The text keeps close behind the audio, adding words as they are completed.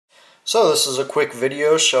So this is a quick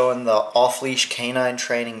video showing the Off-Leash Canine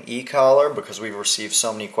Training e-collar because we've received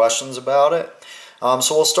so many questions about it.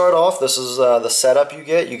 So we'll start off. This is the setup you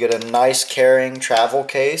get. You get a nice carrying travel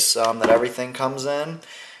case that everything comes in.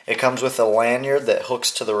 It comes with a lanyard that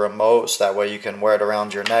hooks to the remote so that way you can wear it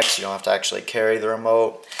around your neck so you don't have to actually carry the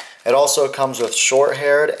remote. It also comes with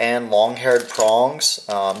short-haired and long-haired prongs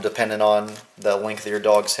depending on the length of your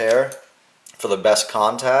dog's hair for the best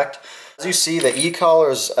contact. As you see, the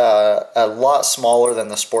e-collar is a lot smaller than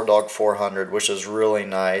the Sport Dog 400, which is really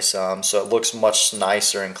nice. So it looks much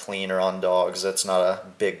nicer and cleaner on dogs. It's not a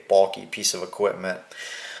big bulky piece of equipment.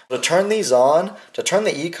 To turn these on, to turn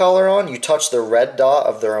the e-collar on, you touch the red dot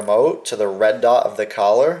of the remote to the red dot of the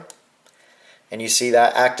collar. And you see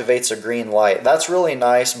that activates a green light. That's really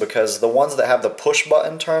nice because the ones that have the push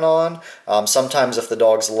button turn on, sometimes if the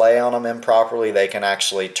dogs lay on them improperly, they can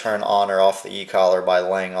actually turn on or off the e-collar by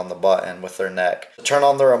laying on the button with their neck. To turn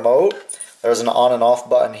on the remote, there's an on and off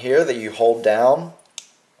button here that you hold down,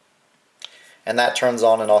 and that turns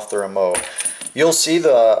on and off the remote. You'll see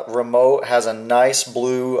the remote has a nice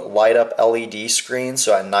blue light up LED screen,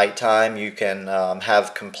 so at nighttime you can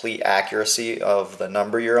have complete accuracy of the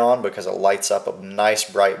number you're on because it lights up a nice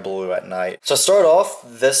bright blue at night. So to start off,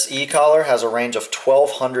 this e-collar has a range of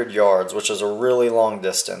 1,200 yards, which is a really long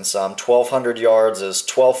distance. 1,200 yards is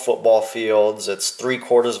 12 football fields, it's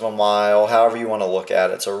 3/4 of a mile, however you want to look at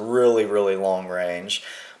it. It's a really, really long range.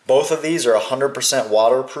 Both of these are 100%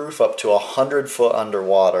 waterproof up to 100 foot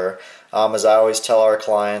underwater. As I always tell our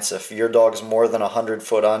clients, if your dog's more than 100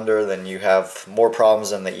 foot under, then you have more problems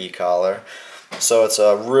than the e-collar. So it's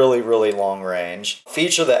a really, really long range.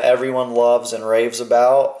 Feature that everyone loves and raves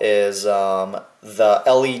about is the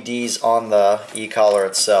LEDs on the e-collar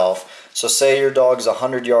itself. So say your dog's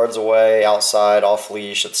 100 yards away, outside, off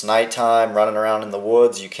leash, it's nighttime, running around in the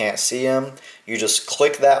woods, you can't see him. You just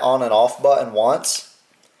click that on and off button once,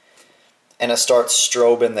 and it starts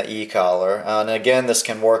strobing the e-collar. And again, this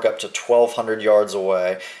can work up to 1,200 yards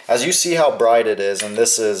away. As you see how bright it is, and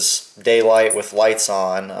this is daylight with lights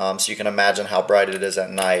on, so you can imagine how bright it is at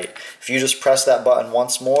night. If you just press that button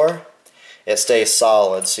once more, it stays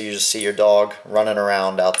solid, so you just see your dog running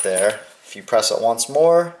around out there. If you press it once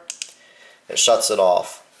more, it shuts it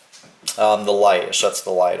off. It shuts the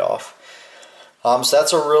light off. So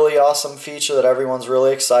that's a really awesome feature that everyone's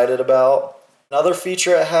really excited about. Another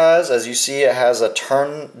feature it has, as you see, it has a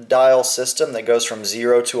turn dial system that goes from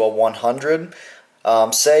 0 to a 100.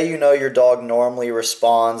 Say you know your dog normally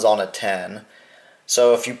responds on a 10.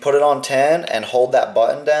 So if you put it on 10 and hold that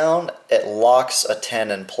button down, it locks a 10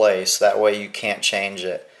 in place. That way you can't change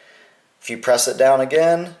it. If you press it down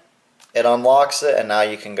again, it unlocks it, and now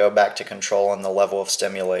you can go back to controlling the level of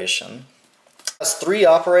stimulation. It has 3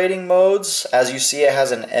 operating modes. As you see, it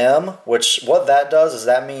has an M, which what that does is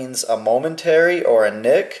that means a momentary or a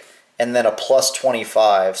nick, and then a plus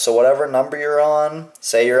 25. So whatever number you're on,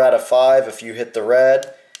 say you're at a 5, if you hit the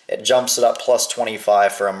red, it jumps it up plus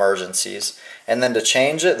 25 for emergencies. And then to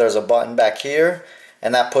change it, there's a button back here,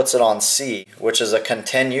 and that puts it on C, which is a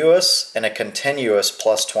continuous and a continuous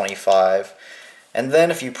plus 25. And then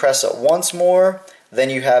if you press it once more, then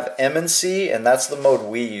you have M and C, and that's the mode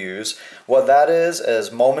we use. What that is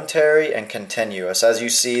momentary and continuous. As you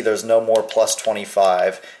see, there's no more plus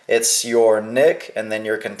 25. It's your nick and then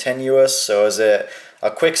your continuous. So is it a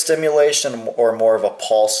quick stimulation or more of a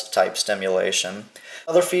pulse type stimulation?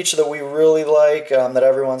 Another feature that we really like that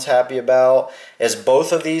everyone's happy about is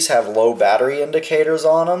both of these have low battery indicators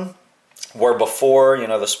on them. Where before,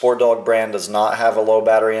 the Sport Dog brand does not have a low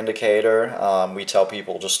battery indicator. We tell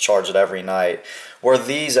people just charge it every night. Where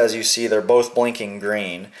these, as you see, they're both blinking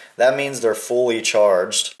green. That means they're fully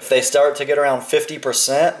charged. If they start to get around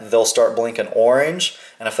 50%, they'll start blinking orange.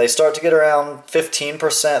 And if they start to get around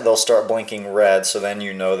 15%, they'll start blinking red. So then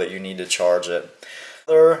you know that you need to charge it.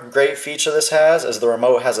 Another great feature this has is the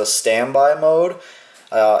remote has a standby mode.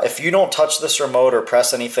 If you don't touch this remote or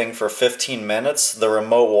press anything for 15 minutes, the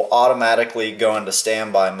remote will automatically go into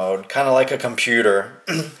standby mode, kind of like a computer.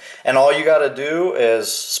 And all you got to do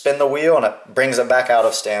is spin the wheel and it brings it back out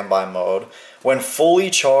of standby mode. When fully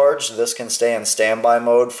charged, this can stay in standby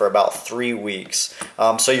mode for about 3 weeks.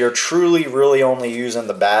 So you're truly really only using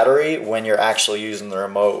the battery when you're actually using the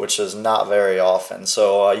remote, which is not very often.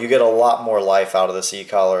 So you get a lot more life out of this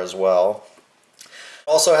e-collar as well.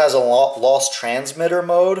 Also has a lost transmitter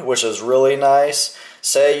mode, which is really nice.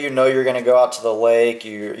 Say you know you're going to go out to the lake,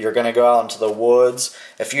 you're going to go out into the woods.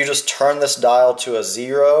 If you just turn this dial to a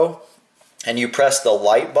 0 and you press the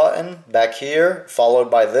light button back here,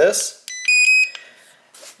 followed by this,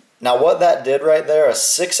 Now what that did right there is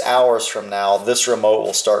 6 hours from now, this remote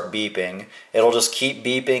will start beeping. It'll just keep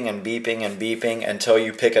beeping and beeping and beeping until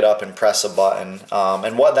you pick it up and press a button.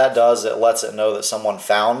 And what that does, it lets it know that someone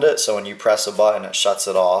found it, so when you press a button, it shuts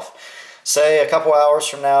it off. Say a couple hours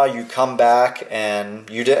from now, you come back and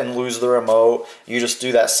you didn't lose the remote. You just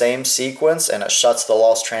do that same sequence and it shuts the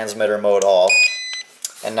lost transmitter mode off.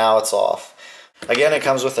 And now it's off. Again, it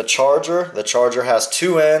comes with a charger. The charger has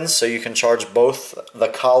 2 ends, so you can charge both the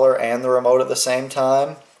collar and the remote at the same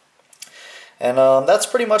time. And that's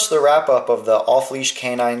pretty much the wrap-up of the Off-Leash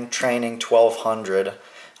Canine Training 1200.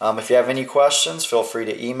 If you have any questions, feel free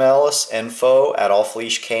to email us,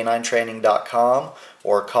 info@offleashcaninetraining.com,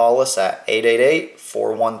 or call us at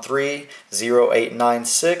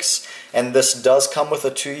 888-413-0896. And this does come with a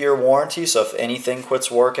 2-year warranty, so if anything quits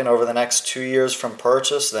working over the next 2 years from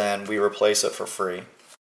purchase, then we replace it for free.